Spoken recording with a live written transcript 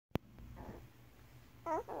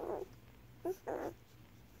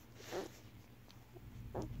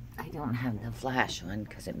I don't have the flash on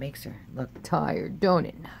because it makes her look tired, don't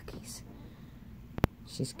it, Nuggies?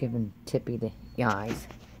 She's giving Tippy the eyes.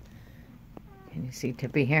 Can you see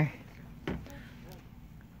Tippy here?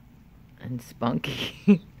 And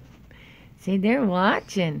Spunky. See, they're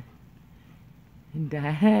watching. And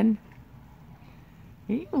Dad,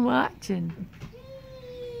 are you watching?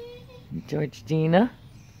 And Georgina.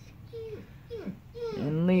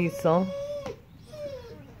 And Liesel.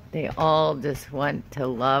 They all just want to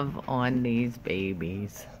love on these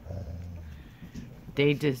babies.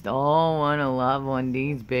 They just all want to love on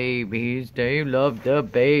these babies. They love the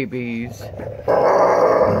babies. It's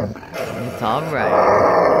alright,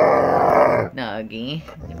 Nuggie.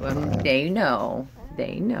 They know.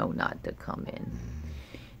 They know not to come in.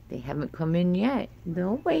 They haven't come in yet.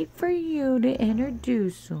 They'll wait for you to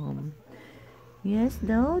introduce them. Yes,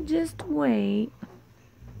 they'll just wait.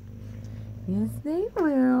 Yes, they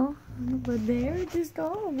will. But they're just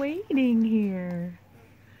all waiting here.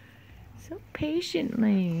 So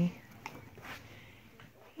patiently.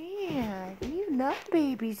 Yeah, you love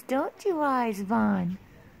babies, don't you, Isaac?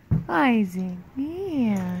 Isaac,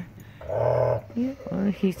 yeah.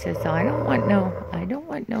 Well, he says, I don't want no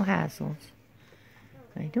hassles.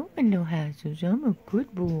 I don't want no hassles. I'm a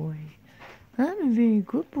good boy. I'm a very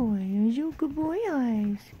good boy. Are you a good boy,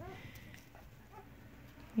 Eyes?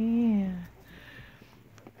 Yeah.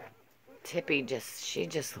 Tippy she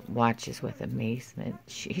just watches with amazement.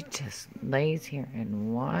 She just lays here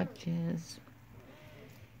and watches.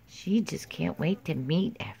 She just can't wait to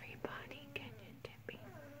meet everybody, can you, Tippy?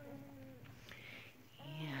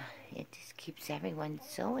 Yeah, it just keeps everyone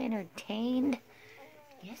so entertained.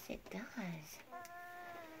 Yes, it does.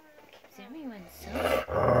 It keeps everyone so...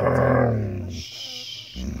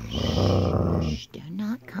 Shh. Shh. They're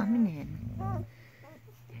not coming in.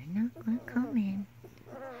 They're not going to come in.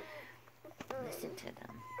 Listen to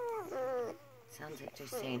them. Sounds like they're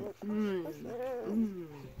saying,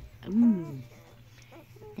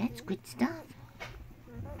 That's good stuff.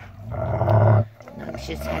 Nugs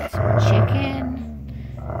just had some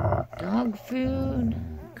chicken, dog food,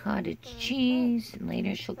 cottage cheese, and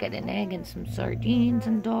later she'll get an egg and some sardines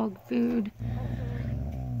and dog food.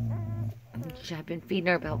 I've been feeding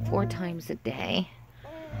her about 4 times a day.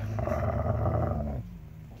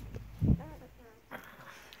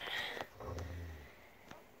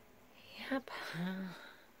 Yep.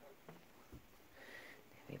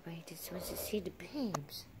 Everybody just wants to see the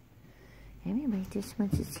babes. Everybody just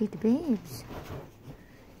wants to see the babes.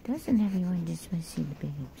 Doesn't everyone just want to see the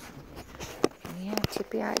babes? Yeah,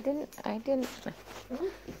 Tippy, I didn't. They're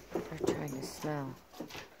trying to smell.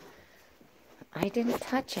 I didn't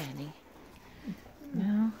touch any.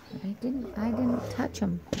 No, I didn't touch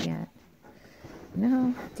them yet.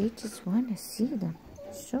 No, they just want to see them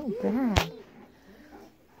so bad.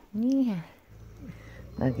 Yeah.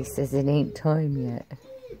 Nuggie says it ain't time yet.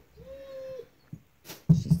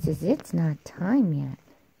 She says it's not time yet.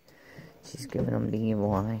 She's giving them the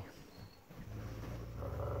evil eye.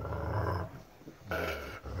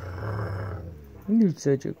 You're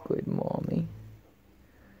such a good mommy.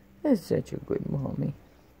 You're such a good mommy.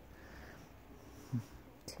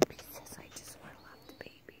 Tippy says I just want to love the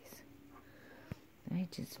babies. I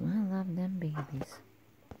just want to love them babies.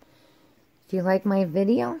 If you like my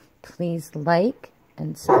video, please like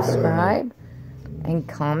and subscribe and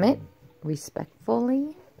comment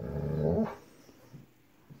respectfully.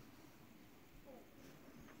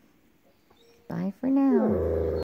 Bye for now.